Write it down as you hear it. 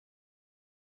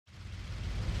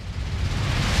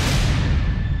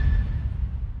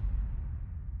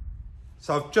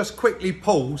So I've just quickly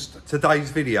paused today's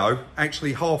video,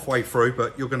 actually halfway through,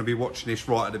 but you're going to be watching this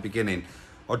right at the beginning.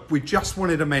 We just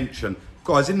wanted to mention,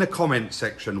 guys, in the comment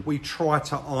section, we try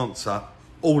to answer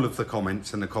all of the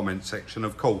comments in the comment section,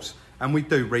 of course, and we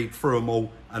do read through them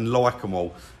all and like them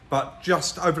all. But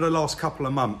just over the last couple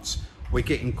of months, we're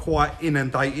getting quite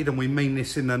inundated, and we mean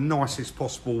this in the nicest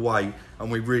possible way,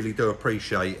 and we really do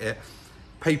appreciate it.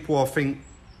 People, I think,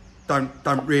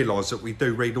 don't realise that we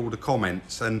do read all the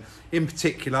comments, and in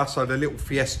particular, so the little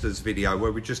Fiestas video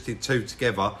where we just did two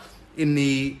together,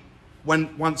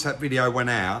 once that video went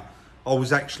out, I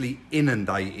was actually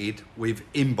inundated with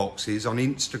inboxes on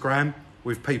Instagram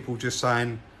with people just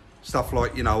saying stuff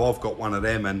like, you know, I've got one of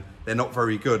them and they're not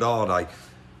very good, are they?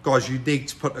 Guys, you need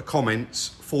to put the comments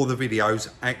for the videos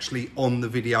actually on the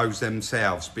videos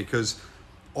themselves, because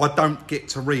I don't get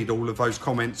to read all of those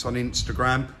comments on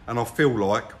Instagram, and I feel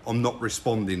like I'm not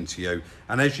responding to you.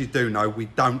 And as you do know, we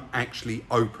don't actually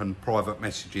open private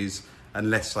messages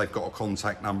unless they've got a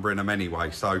contact number in them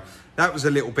anyway. So that was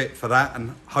a little bit for that,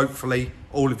 and hopefully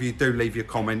all of you do leave your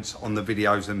comments on the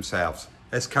videos themselves.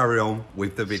 Let's carry on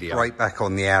with the video. Straight back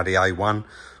on the Audi A1.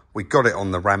 We got it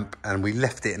on the ramp, and we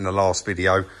left it in the last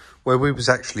video where we was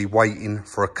actually waiting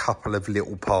for a couple of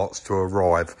little parts to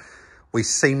arrive. We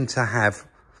seem to have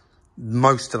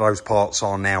most of those parts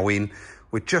are now in.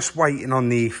 We're just waiting on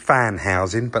the fan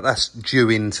housing, but that's due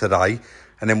in today,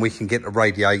 and then we can get the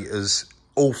radiators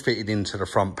all fitted into the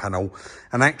front panel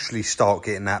and actually start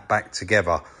getting that back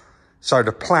together. So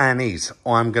the plan is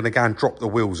I'm going to go and drop the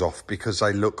wheels off because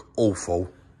they look awful,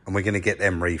 and we're going to get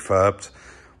them refurbed.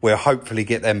 We'll hopefully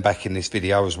get them back in this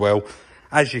video as well.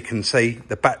 As you can see,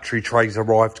 the battery tray's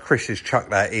arrived. Chris has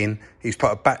chucked that in. He's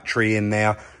put a battery in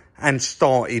there and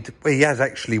started, he has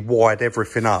actually wired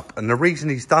everything up. And the reason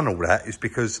he's done all that is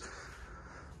because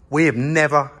we have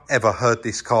never, ever heard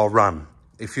this car run.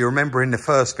 If you remember in the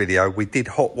first video, we did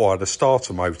hotwire the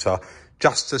starter motor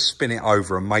just to spin it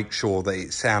over and make sure that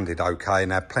it sounded okay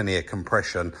and had plenty of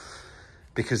compression,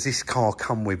 because this car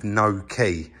come with no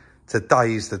key.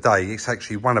 Today is the day. It's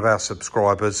actually one of our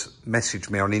subscribers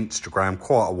messaged me on Instagram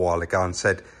quite a while ago and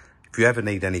said, if you ever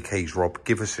need any keys, Rob,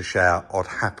 give us a shout. I'd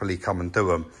happily come and do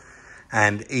them.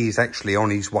 And he's actually on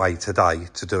his way today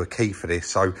to do a key for this.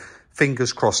 So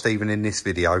fingers crossed, even in this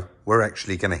video, we're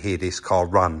actually going to hear this car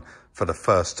run for the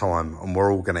first time, and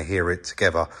we're all going to hear it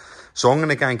together. So I'm going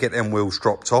to go and get them wheels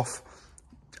dropped off.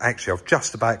 Actually, I've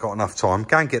just about got enough time.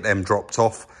 Go and get them dropped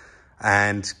off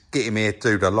and get him here,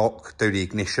 do the lock, do the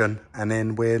ignition, and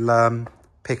then we'll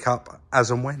pick up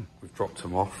as and when. We've dropped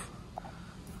them off.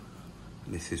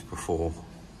 This is before.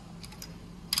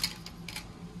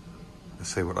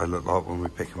 Let's see what they look like when we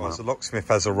pick them up. The locksmith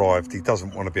has arrived. He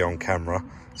doesn't want to be on camera.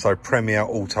 So Premier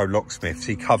Auto Locksmiths,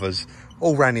 he covers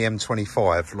all around the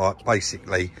M25, like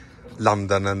basically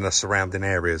London and the surrounding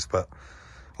areas. But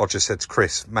I just said to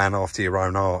Chris, man after your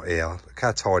own art here. Look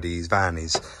how tidy his van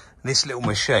is. And this little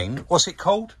machine, what's it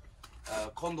called?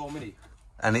 Condor Mini.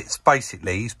 And it's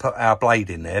basically, he's put our blade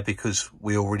in there because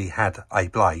we already had a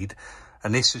blade.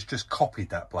 And this has just copied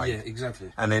that blade. Yeah,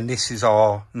 exactly. And then this is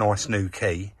our nice new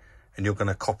key. And you're going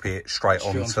to copy it straight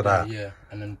onto that. Yeah,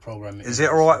 and then program it. Is it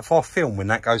all right if I film when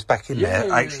that goes back in there?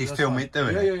 Yeah, actually film fine. it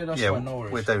doing it? Yeah, that's fine, no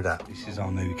worries. We'll do that. This is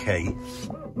our new key.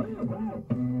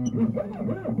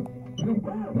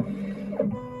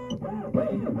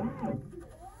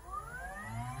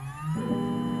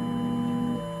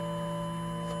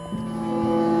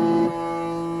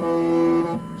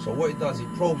 So what it does, it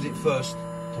probes it first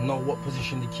to know what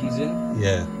position the key's in.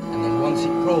 Yeah. And then once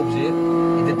it probes it,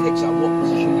 it detects at what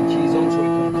position the key's on, so it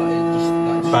can cut it just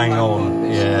like bang on.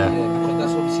 Yeah. Because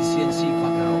that's obviously CNC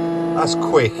cut now. That's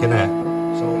quick, isn't it?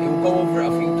 So it will go over it, I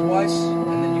think, twice,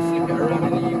 and then you flip it around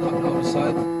and then you cut the other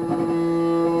side.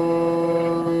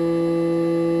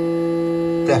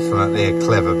 Definitely a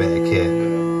clever bit of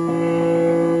kit.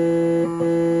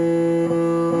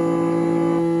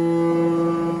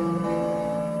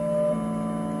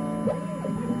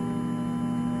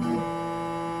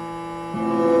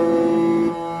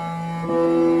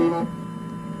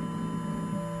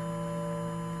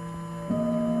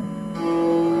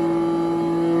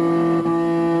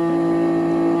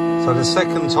 So the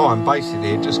second time,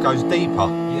 basically, it just goes deeper.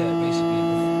 Yeah, basically.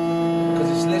 Because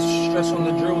it's less stress on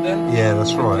the drill then. Yeah,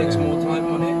 that's right. It takes more time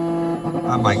on it.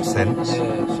 That makes sense.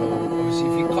 Yeah, so obviously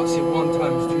if it cuts it one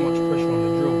time, it's too much pressure on the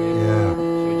drill bit. Yeah.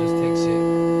 So it just takes it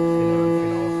thinner and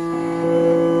thinner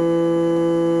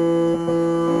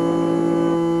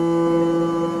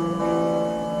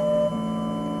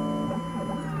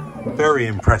off. Very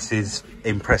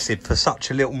impressive for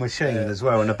such a little machine as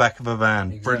well, in the back of a van.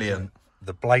 Exactly. Brilliant.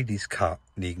 The blade is cut,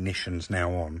 the ignition's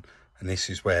now on, and this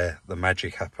is where the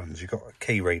magic happens. You've got a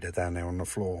key reader down there on the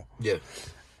floor. Yeah.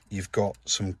 You've got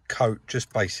some code,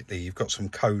 just basically, you've got some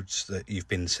codes that you've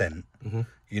been sent.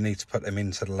 You need to put them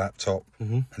into the laptop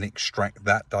and extract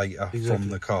that data from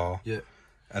the car. Yeah.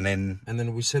 And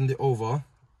then we send it over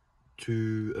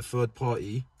to a third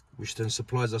party, which then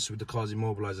supplies us with the car's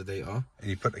immobilizer data. And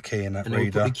you put the key in that reader. And then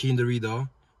we put the key in the reader.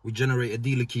 We generate a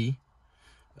dealer key.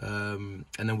 And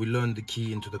then we learn the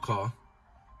key into the car.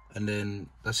 And then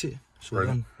that's it. It's all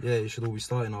done. Yeah, it should all be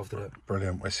starting after that.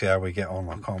 Brilliant. We'll see how we get on.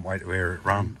 I can't wait to hear it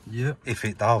run. Yeah. If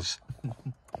it does.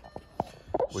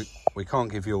 We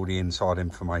can't give you all the inside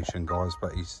information, guys,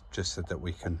 but he's just said that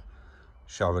we can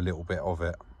show a little bit of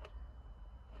it.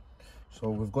 So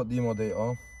we've got demo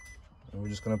data. And we're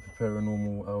just going to prepare a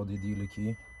normal Audi dealer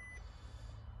key.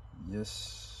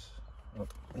 Yes. Oh,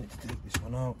 I need to take this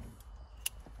one out.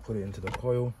 Put it into the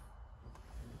coil.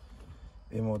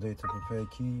 Demo data prepare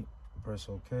key. Press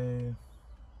OK.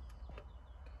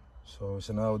 So it's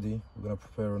an Audi. We're going to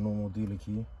prepare a normal dealer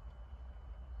key.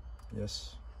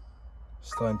 Yes.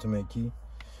 It's time to make key.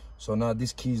 So now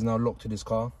this key is now locked to this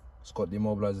car. It's got the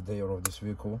immobilizer data of this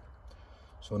vehicle.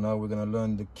 So now we're going to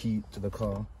learn the key to the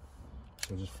car.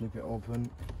 So just flip it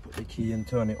open, put the key in,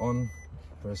 turn it on,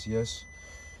 press yes.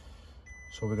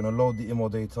 So we're going to load the immo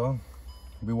data.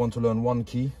 We want to learn one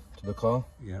key to the car.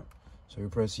 Yeah. So you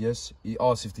press yes. He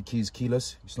asks if the key is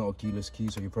keyless. It's not a keyless key,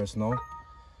 so you press no.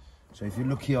 So if you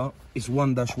look here, it's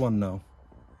 1-1 now.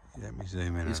 Let me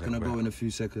zoom in. It's going to go in a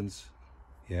few seconds.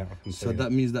 Yeah, I can see So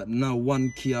that means that now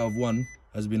one key out of one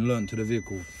has been learnt to the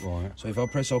vehicle. Right. So if I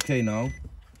press OK now,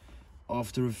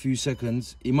 after a few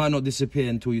seconds, it might not disappear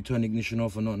until you turn ignition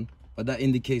off and on, but that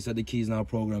indicates that the key is now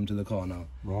programmed to the car now.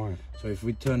 Right. So if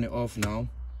we turn it off now,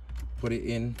 put it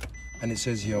in, and it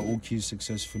says here, all keys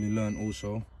successfully learned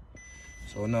also.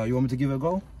 So now, you want me to give it a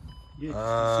go?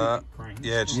 Yeah,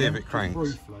 just see if it cranks.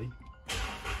 Briefly.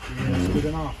 Yeah, that's good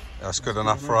enough. That's good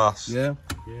enough for us. Yeah?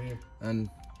 Yeah. And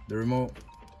the remote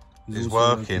is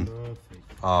working.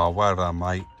 Oh, well done,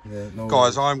 mate. Yeah, no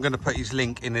guys, I'm going to put his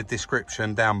link in the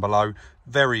description down below.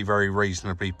 Very, very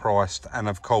reasonably priced, and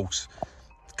of course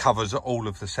covers all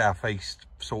of the southeast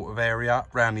sort of area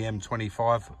around the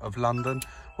M25 of London.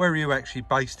 Where are you actually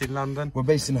based in London? We're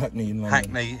based in Hackney in London.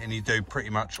 Hackney, and you do pretty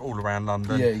much all around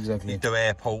London. Yeah, exactly. You do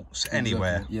airports,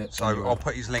 anywhere. Yeah, so anywhere. I'll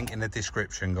put his link in the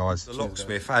description, guys. The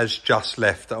locksmith has just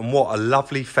left, and what a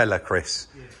lovely fella, Chris.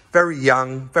 Yeah. Very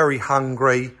young, very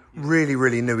hungry, really,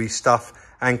 really knew his stuff.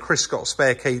 And Chris got a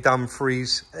spare key done for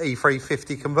his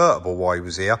E350 convertible while he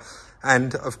was here.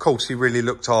 And of course, he really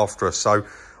looked after us. So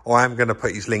I am going to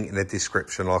put his link in the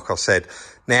description, like I said.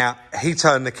 Now, he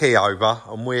turned the key over,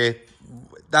 and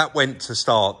that went to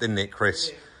start, didn't it, Chris?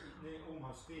 Yeah, it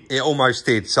almost did. It almost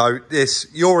did. So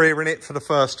you're hearing it for the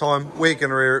first time. We're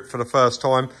going to hear it for the first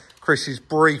time. Chris is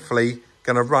briefly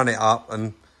going to run it up,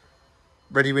 and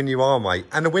ready when you are, mate.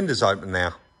 And the window's open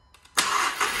now.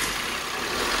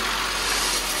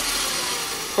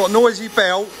 Got a noisy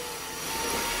belt.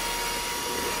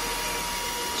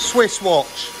 Swiss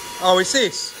watch. Oh, it's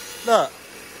this. Look.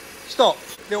 Stop.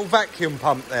 Little vacuum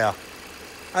pump there.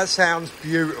 That sounds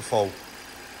beautiful.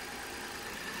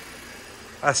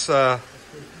 That's, mate,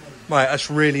 that's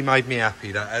really made me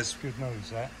happy. That has. Good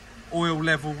news, that. Oil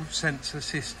level sensor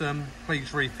system.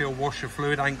 Please refill washer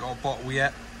fluid. Ain't got a bottle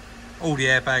yet. All the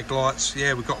airbag lights.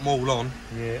 Yeah, we've got them all on.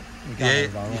 Yeah.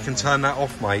 Yeah, you can turn that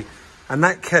off, mate. And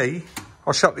that key,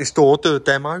 I'll shut this door, do a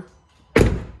demo.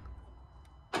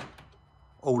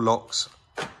 All locks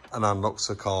and unlocks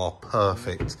the car.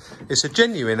 Perfect. It's a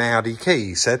genuine Audi key,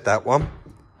 he said, that one.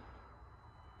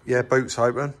 Yeah, boot's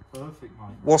open. Perfect,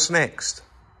 mate. What's next?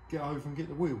 Get over and get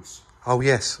the wheels. Oh,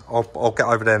 yes. I'll get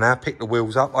over there now, pick the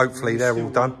wheels up. Hopefully they're all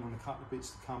done. On a couple of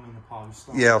bits to come in the post.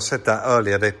 Yeah, I said that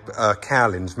earlier. The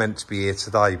cowling's meant to be here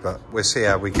today, but we'll see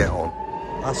how we get on.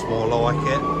 That's more like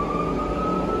it.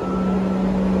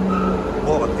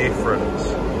 What a difference.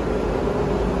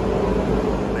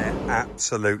 They're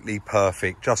absolutely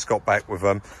perfect. Just got back with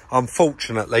them.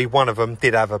 Unfortunately, one of them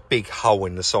did have a big hole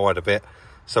in the side of it,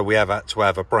 so we have had to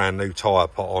have a brand new tyre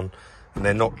put on. And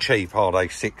they're not cheap, are they?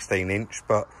 16-inch,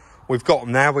 but we've got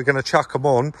them now. We're going to chuck them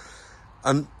on,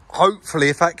 and hopefully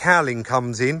if that cowling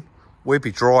comes in, we'll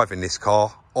be driving this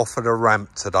car off of the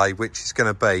ramp today, which is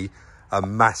going to be a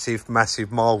massive,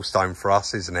 massive milestone for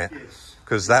us, isn't it? Yes.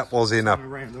 Because that was in a...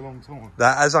 around a long time.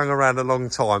 That has hung around a long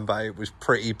time, but it was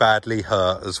pretty badly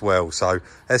hurt as well. So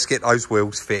let's get those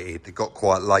wheels fitted. It got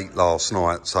quite late last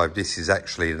night, so this is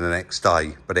actually the next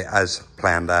day. But it has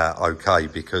planned out okay,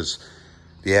 because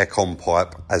the aircon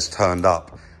pipe has turned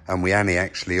up, and we only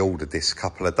actually ordered this a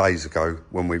couple of days ago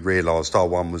when we realised our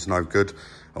one was no good.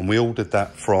 And we ordered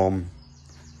that from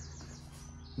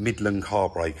Midland Car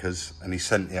Breakers, and he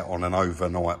sent it on an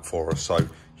overnight for us. So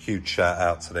huge shout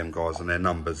out to them guys, and their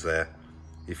number's there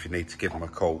if you need to give them a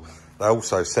call. They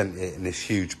also sent it in this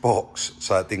huge box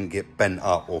so it didn't get bent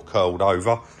up or curled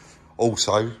over.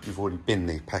 Also, you've already binned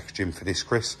the packaging for this,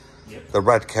 Chris. Yep. The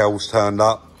Radcals turned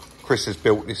up. Chris has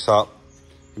built this up.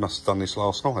 You must have done this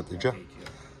last night, did you?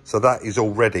 So that is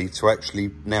all ready to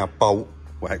actually now bolt.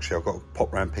 Well, actually, I've got to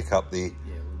pop round and pick up the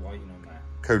we're waiting on that.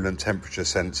 coolant temperature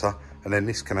sensor, and then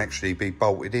this can actually be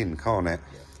bolted in, can't it?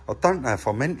 Yeah. I don't know if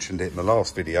I mentioned it in the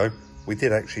last video. We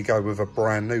did actually go with a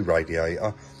brand new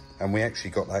radiator, and we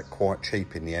actually got that quite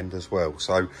cheap in the end as well.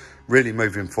 So really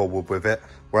moving forward with it.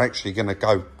 We're actually going to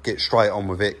go get straight on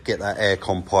with it, get that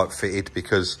aircon pipe fitted,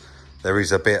 because there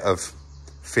is a bit of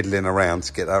fiddling around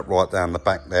to get that right down the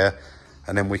back there,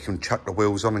 and then we can chuck the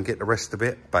wheels on and get the rest of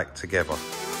it back together.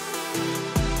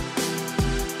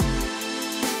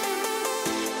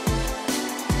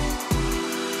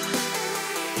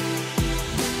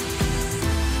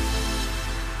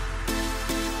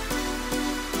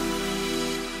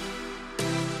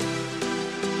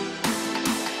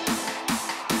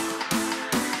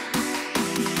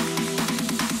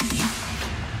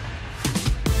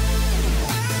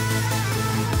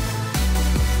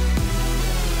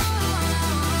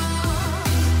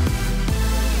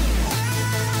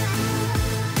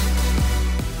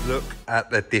 Look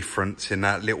at the difference in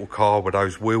that little car with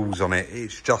those wheels on it.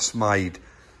 It's just made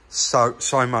so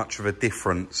much of a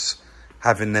difference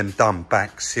having them done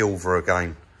back silver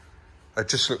again. It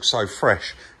just looks so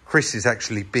fresh. Chris is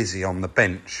actually busy on the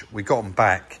bench. We got him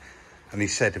back and he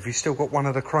said, have you still got one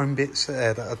of the chrome bits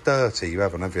there that are dirty? You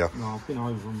haven't, have you? No, I've been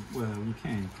over them. Well, you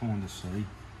can kind of see.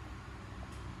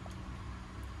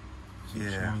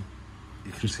 Yeah.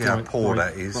 You can see how poor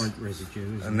that is.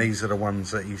 Residue, and these are the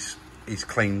ones that he's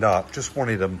cleaned up. Just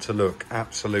wanted them to look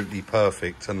absolutely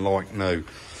perfect and like new.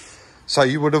 So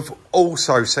you would have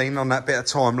also seen on that bit of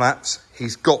time lapse,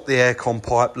 he's got the aircon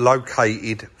pipe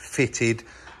located, fitted.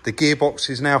 The gearbox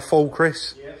is now full,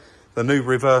 Chris. Yep. The new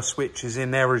reverse switch is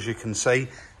in there, as you can see,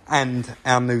 and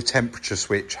our new temperature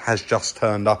switch has just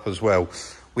turned up as well.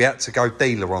 We had to go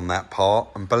dealer on that part,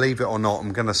 and believe it or not,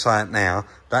 I'm going to say it now,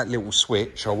 that little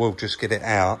switch, I will just get it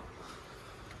out,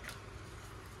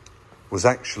 was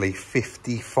actually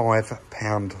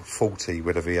 £55.40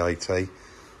 with a VAT.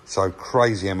 So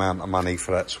crazy amount of money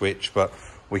for that switch, but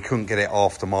we couldn't get it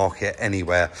aftermarket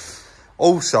anywhere.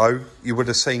 Also, you would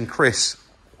have seen Chris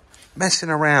messing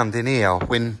around in here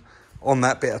when on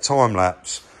that bit of time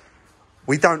lapse.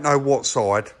 We don't know what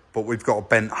side, but we've got a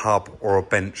bent hub or a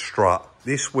bent strut.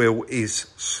 This wheel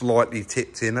is slightly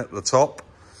tipped in at the top,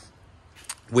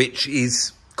 which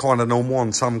is kind of normal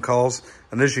on some cars.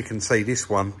 And as you can see, this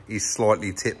one is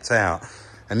slightly tipped out.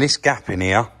 And this gap in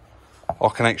here, I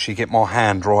can actually get my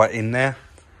hand right in there.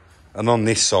 And on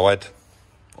this side,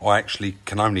 I actually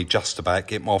can only just about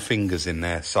get my fingers in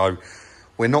there. So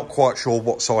we're not quite sure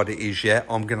what side it is yet.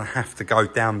 I'm going to have to go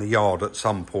down the yard at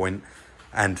some point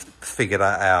and figure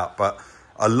that out. But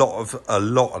a lot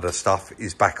of the stuff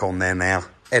is back on there now.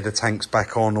 Header tank's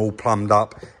back on, all plumbed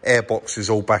up. Airbox is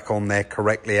all back on there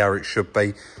correctly how it should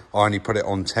be. I only put it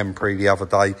on temporary the other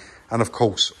day. And of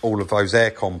course, all of those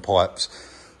aircon pipes.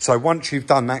 So once you've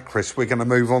done that, Chris, we're going to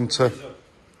move on to... There's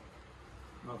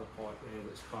another pipe there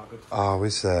that's buggered. Oh,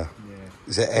 is there? Yeah.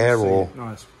 Is it air or...?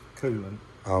 No, it's coolant.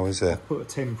 Oh, is it? I've put a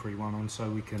temporary one on so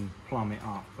we can plumb it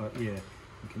up. But yeah,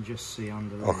 you can just see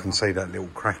under there. I can see that little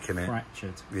crack in it.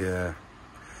 Fractured. Yeah.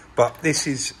 But this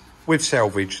is... With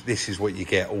salvage, this is what you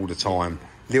get all the time.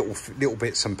 Little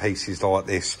bits and pieces like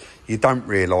this. You don't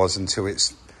realise until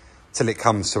it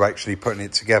comes to actually putting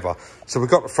it together. So we've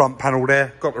got the front panel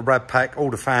there, got the rad pack,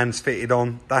 all the fans fitted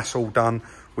on. That's all done.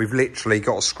 We've literally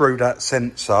got to screw that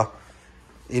sensor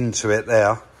into it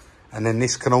there. And then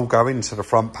this can all go into the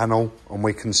front panel and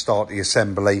we can start the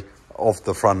assembly of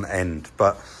the front end.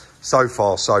 But so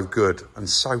far, so good. And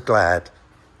so glad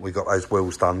we got those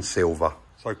wheels done silver.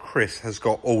 So Chris has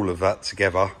got all of that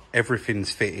together. Everything's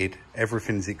fitted.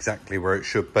 Everything's exactly where it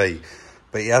should be.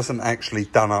 But he hasn't actually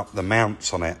done up the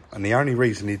mounts on it. And the only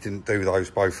reason he didn't do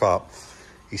those both up,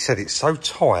 he said it's so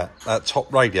tight, that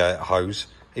top radiator hose,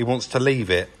 he wants to leave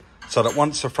it so that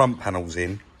once the front panel's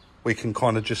in, we can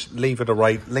kind of just lean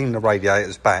the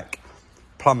radiators back,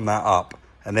 plumb that up,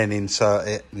 and then insert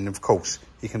it. And of course,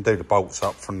 you can do the bolts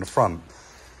up from the front.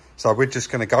 So we're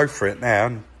just going to go for it now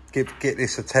and get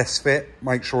this a test fit,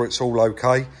 make sure it's all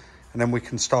okay, and then we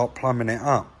can start plumbing it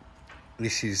up.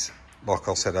 This is, like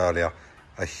I said earlier,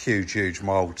 a huge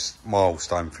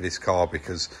milestone for this car,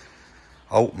 because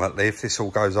ultimately, if this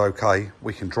all goes okay,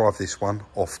 we can drive this one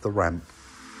off the ramp.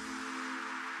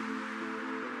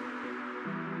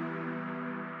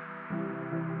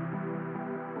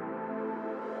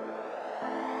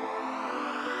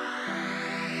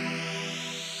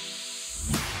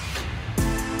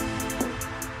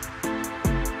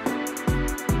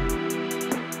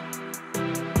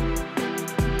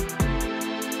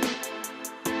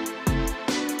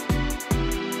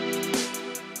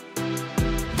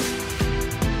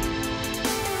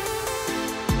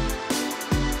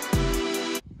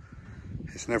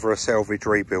 It's never a salvage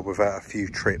rebuild without a few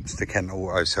trips to Kent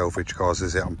Auto Salvage, guys,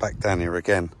 is it? I'm back down here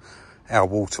again. Our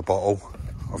water bottle,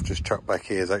 I've just chucked back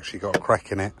here, has actually got a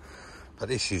crack in it. But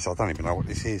this is, I don't even know what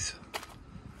this is.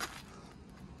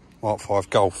 Mark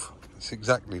 5 Golf. It's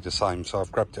exactly the same, so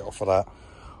I've grabbed it off of that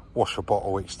washer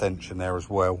bottle extension there as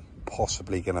well.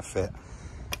 Possibly going to fit.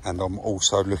 And I'm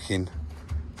also looking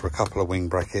for a couple of wing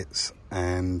brackets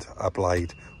and a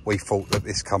blade. We thought that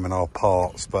this come in our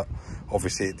parts, but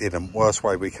obviously it didn't. Worst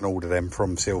way we can order them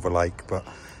from Silver Lake, but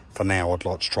for now I'd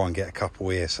like to try and get a couple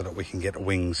here so that we can get the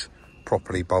wings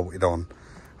properly bolted on,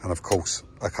 and of course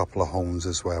a couple of horns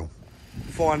as well.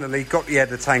 Finally got the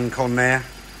header tank on there,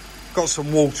 got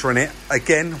some water in it.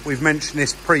 Again, we've mentioned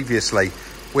this previously,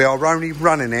 we are only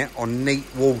running it on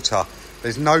neat water.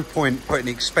 There's no point putting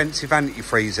expensive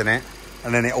antifreeze in it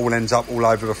and then it all ends up all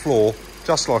over the floor,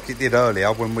 just like it did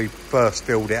earlier when we first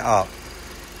filled it up.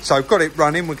 So I've got it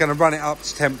running, we're going to run it up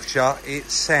to temperature. It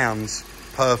sounds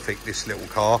perfect, this little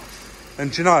car.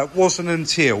 And you know, it wasn't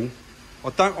until,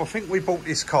 I think we bought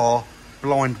this car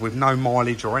blind with no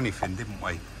mileage or anything, didn't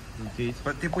we? We did.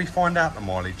 But did we find out the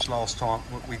mileage last time?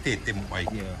 We did, didn't we?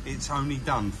 Yeah. It's only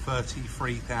done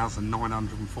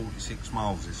 33,946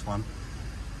 miles, this one.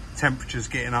 Temperature's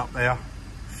getting up there.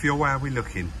 Fuel, how are we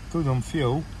looking? Good on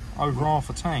fuel. Over half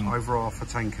a tank. Over half a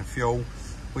tank of fuel.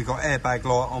 We got airbag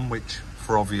light on, which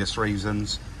for obvious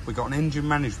reasons. We got an engine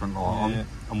management light on,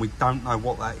 and we don't know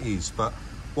what that is. But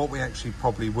what we actually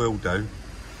probably will do,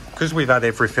 because we've had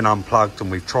everything unplugged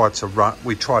and we've tried to run,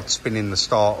 we tried spinning the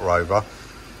starter over.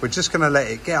 We're just going to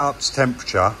let it get up to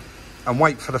temperature and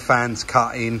wait for the fans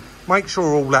cut in. Make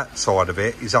sure all that side of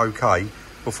it is okay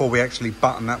before we actually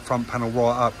button that front panel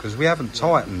right up, because we haven't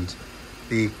tightened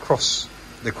the crash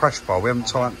bar. We haven't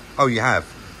tightened. Oh, you have.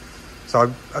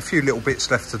 So a few little bits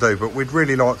left to do, but we'd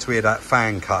really like to hear that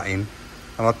fan cut in.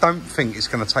 And I don't think it's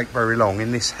going to take very long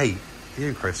in this heat.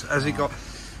 You, Chris, has it got...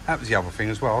 That was the other thing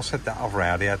as well. I said that other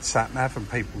Audi had sat-nav and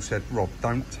people said, Rob,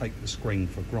 don't take the screen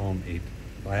for granted.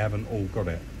 They haven't all got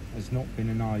it. It's not been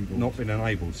enabled. Not been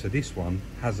enabled. So this one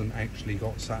hasn't actually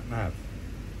got sat-nav.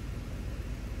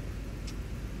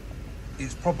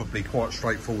 It's probably quite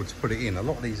straightforward to put it in. A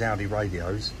lot of these Audi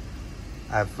radios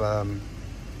have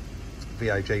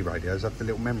VAG radios, have the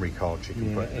little memory cards you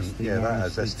can put in. Yeah, that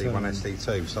has SD1,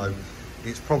 SD2. So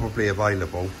it's probably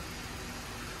available.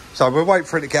 So we'll wait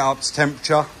for it to get up to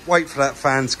temperature, wait for that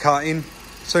fan's cutting.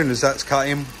 As soon as that's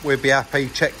cutting, we'll be happy,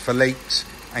 check for leaks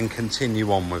and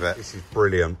continue on with it. This is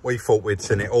brilliant. We thought we'd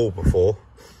seen it all before,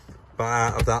 but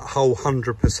out of that whole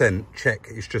 100% check,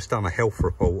 it's just done a health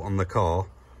report on the car.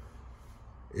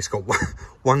 It's got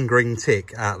one green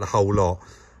tick out of the whole lot.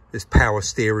 There's power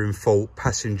steering fault,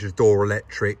 passenger door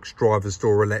electrics, driver's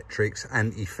door electrics,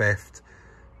 anti-theft,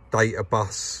 data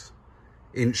bus,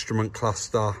 instrument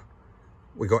cluster.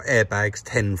 We got airbags,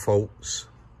 10 faults,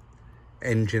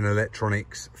 engine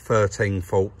electronics, 13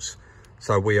 faults.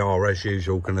 So we are, as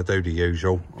usual, going to do the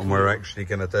usual, and we're actually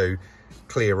going to do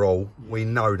clear all. We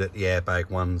know that the airbag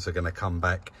ones are going to come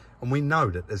back, and we know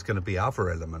that there's going to be other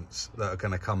elements that are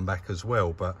going to come back as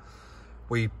well, but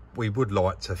we would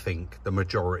like to think the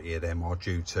majority of them are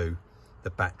due to the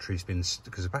battery's been,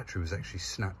 because the battery was actually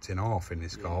snapped in half in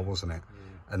this car, wasn't it?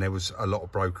 And there was a lot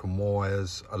of broken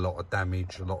wires, a lot of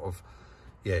damage, a lot of,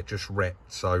 just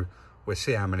wrecked. So we'll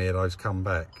see how many of those come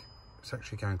back. It's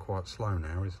actually going quite slow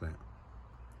now, isn't it?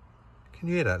 Can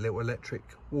you hear that little electric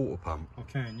water pump? I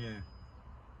can, yeah.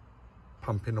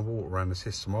 Pumping the water around the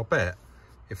system. I bet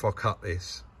if I cut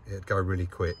this, it'd go really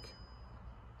quick.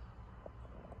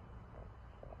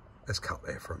 Let's cut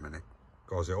there for a minute.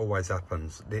 Guys, it always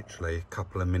happens, literally a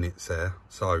couple of minutes there.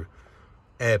 So,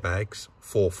 airbags,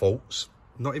 4 faults.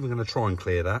 Not even going to try and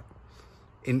clear that.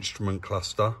 Instrument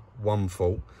cluster, 1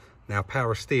 fault. Now,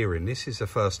 power steering, this is the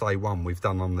first A1 we've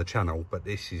done on the channel, but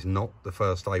this is not the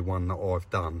first A1 that I've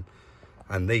done.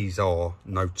 And these are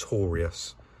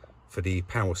notorious for the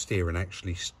power steering.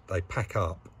 Actually, they pack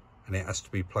up and it has to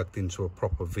be plugged into a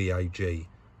proper VAG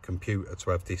computer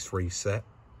to have this reset.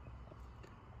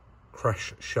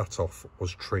 Crash shut-off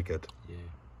was triggered. Yeah.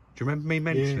 Do you remember me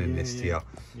mentioning this to you?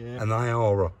 Yeah. And they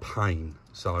are a pain.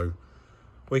 So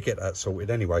we get that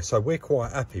sorted anyway. So we're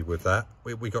quite happy with that.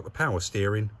 We got the power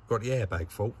steering, got the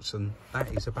airbag faults, and that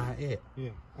is about it.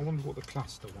 Yeah. I wonder what the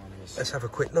cluster one is. Let's have a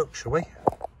quick look, shall we?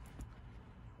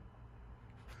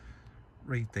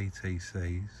 Read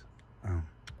DTCs. Oh.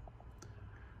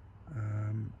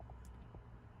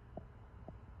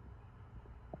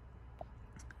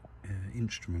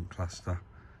 Instrument cluster.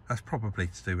 That's probably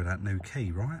to do with that new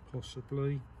key, right?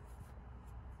 Possibly.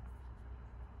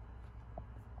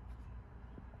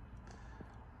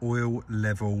 Oil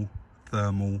level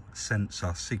thermal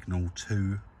sensor signal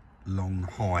to long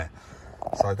high.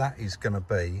 So that is going to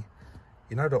be,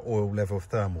 you know, the oil level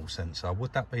thermal sensor.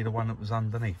 Would that be the one that was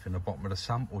underneath in the bottom of the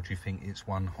sump, or do you think it's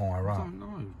one higher up? I don't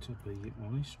know, to be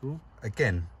honest, Rob.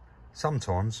 Again,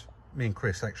 sometimes me and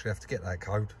Chris actually have to get that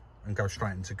code and go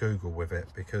straight into Google with it,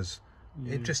 because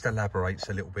it just elaborates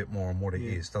a little bit more on what it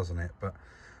is, doesn't it? But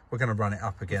we're going to run it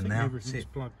up again now. Everything's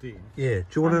plugged in. Yeah, do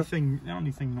you want to? The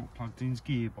only thing not plugged in is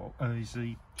gearbox, is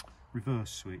the reverse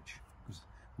switch, because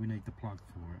we need the plug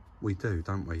for it. We do,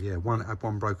 don't we? Yeah, it had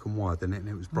one broken wire, didn't it? And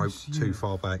it was broke too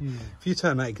far back. Yeah. If you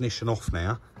turn that ignition off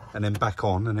now and then back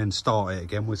on and then start it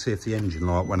again, we'll see if the engine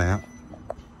light went out.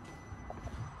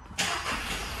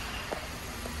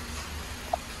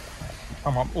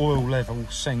 Come up oil level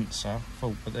sensor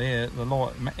fault, but the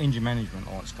light, engine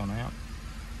management light's gone out.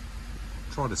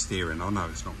 Try the steering. I know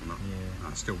it's not gonna. Yeah, no,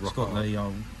 it's still rock. It's got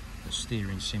the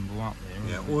steering symbol up there.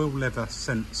 Yeah, oil level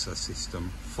sensor system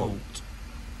fault.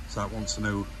 So it wants a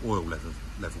new oil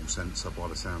level sensor by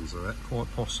the sounds of it.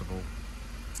 Quite possible.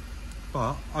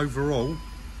 But overall,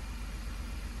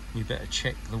 we better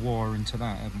check the wire into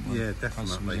that, haven't we? Yeah, definitely. In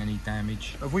case there's any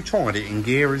damage. Have we tried it in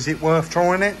gear? Is it worth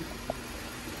trying it?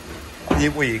 Yeah,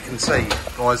 well, you can see,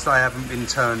 guys, they haven't been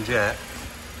turned yet.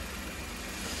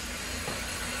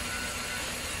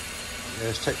 Yeah,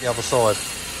 let's check the other side.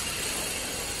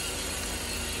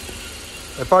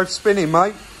 They're both spinning,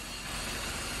 mate.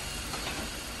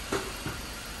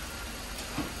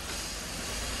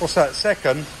 What's that,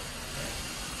 second?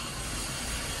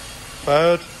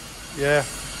 Third? Yeah.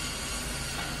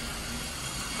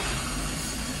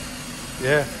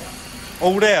 Yeah.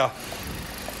 All there.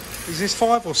 Is this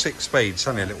 5 or 6 speed? It's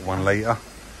only a little 1 litre.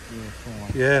 Yeah,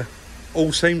 5. Yeah.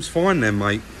 All seems fine then,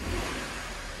 mate.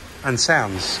 And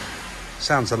sounds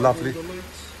a lovely...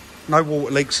 No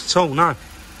water leaks at all, no.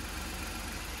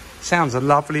 Sounds a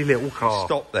lovely little car.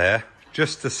 Stop there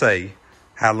just to see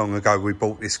how long ago we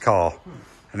bought this car.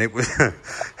 And it was...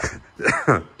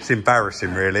 it's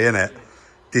embarrassing really, isn't it?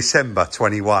 December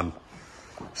 21.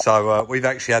 So we've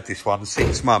actually had this one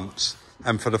 6 months.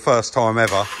 And for the first time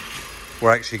ever,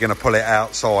 we're actually going to pull it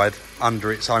outside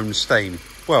under its own steam.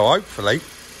 Well, hopefully.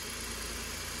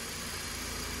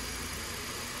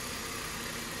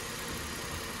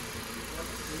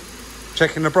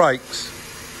 Checking the brakes.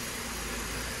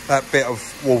 That bit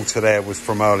of water there was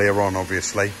from earlier on,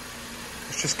 obviously.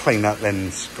 Let's just clean that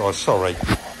lens, guys. Sorry.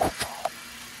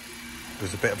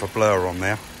 There's a bit of a blur on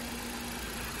there.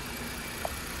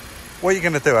 What are you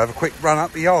going to do? Have a quick run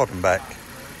up the yard and back?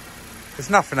 There's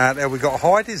nothing out there we've got to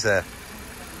hide, is there?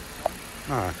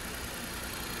 No.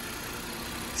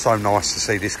 So nice to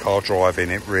see this car driving.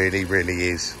 It really, really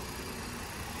is.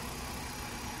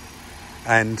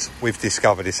 And we've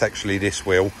discovered it's actually this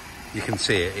wheel. You can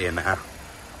see it here now.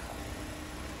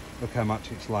 Look how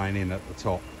much it's laying in at the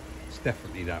top. It's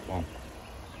definitely that one.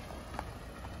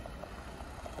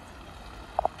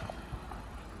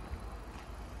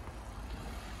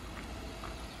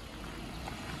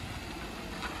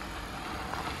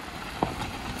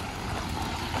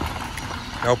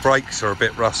 Our brakes are a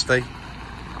bit rusty.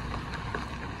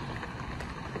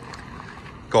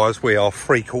 Guys, we are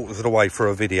 3/4 of the way through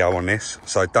a video on this,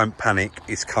 so don't panic.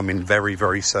 It's coming very,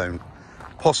 very soon.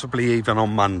 Possibly even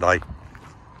on Monday.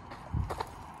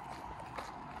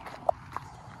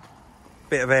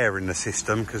 Bit of air in the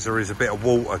system because there is a bit of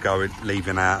water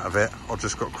leaving out of it. I've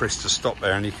just got Chris to stop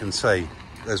there and you can see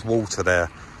there's water there.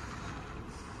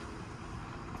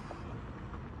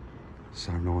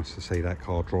 So nice to see that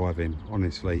car driving.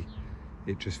 Honestly,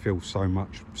 it just feels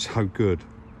so good.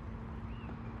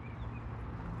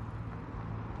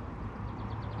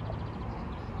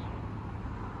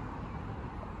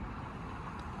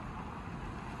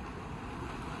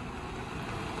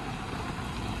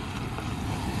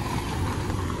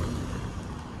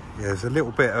 Yeah, there's a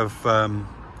little bit of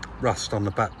rust on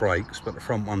the back brakes, but the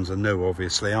front ones are new,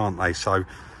 obviously, aren't they? So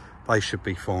they should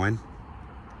be fine.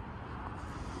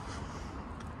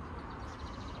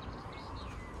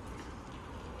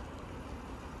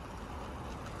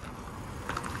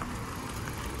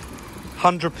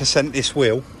 %, this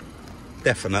wheel,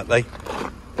 definitely.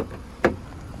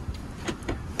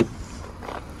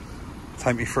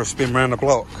 Take me for a spin round the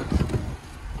block.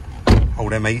 Oh,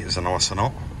 them heaters are nice or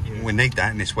not. Yeah. We need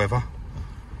that in this weather.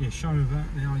 Yeah, show that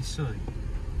the AC.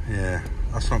 Yeah,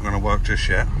 that's not going to work just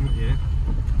yet. Not yet.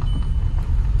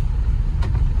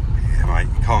 Yeah,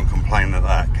 mate, you can't complain at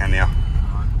that, can you?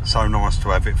 No. So nice to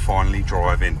have it finally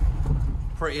driving.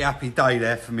 Pretty happy day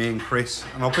there for me and Chris,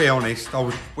 and I'll be honest,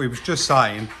 we was just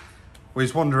saying, we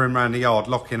was wandering around the yard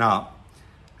locking up,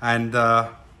 and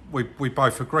we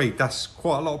both agreed that's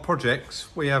quite a lot of projects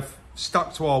we have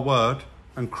stuck to our word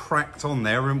and cracked on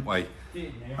there, haven't we?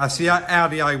 That's the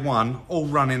Audi A1, all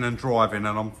running and driving,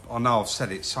 and I know I've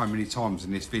said it so many times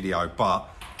in this video, but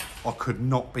I could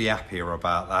not be happier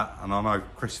about that, and I know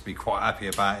Chris would be quite happy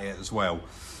about it as well.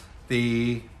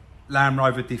 The Land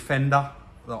Rover Defender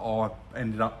that I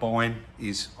ended up buying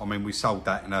is, I mean, we sold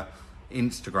that in a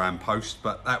Instagram post,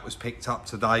 but that was picked up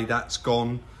today, that's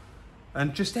gone,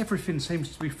 and just everything seems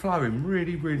to be flowing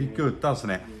really, really good, doesn't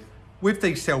it? With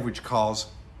these salvage cars,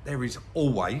 there is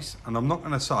always, and I'm not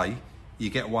going to say you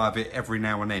get away with it every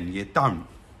now and then, you don't.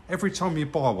 Every time you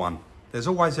buy one, there's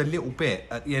always a little bit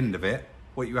at the end of it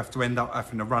what you have to end up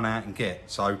having to run out and get.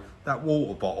 So that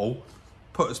water bottle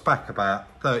put us back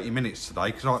about 30 minutes today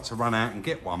because I had to run out and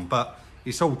get one, but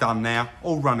it's all done now,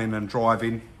 all running and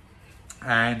driving,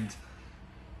 and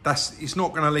it's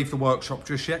not going to leave the workshop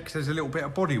just yet because there's a little bit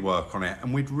of body work on it,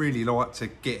 and we'd really like to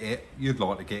get it, you'd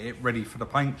like to get it ready for the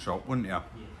paint shop, wouldn't you? Yeah.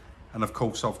 And of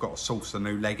course I've got to source a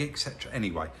new leg, etc.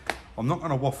 Anyway, I'm not going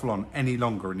to waffle on any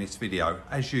longer in this video.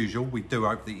 As usual, we do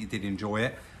hope that you did enjoy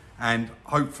it, and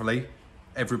hopefully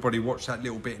everybody watched that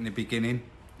little bit in the beginning.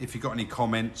 If you've got any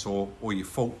comments or your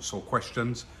thoughts or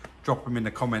questions, drop them in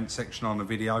the comment section on the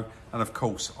video, and of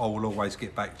course I will always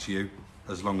get back to you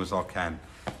as long as I can.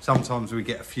 Sometimes we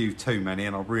get a few too many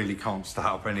and I really can't start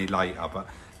up any later, but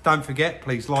don't forget,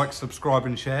 please like, subscribe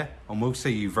and share, and we'll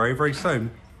see you very, very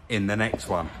soon in the next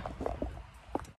one.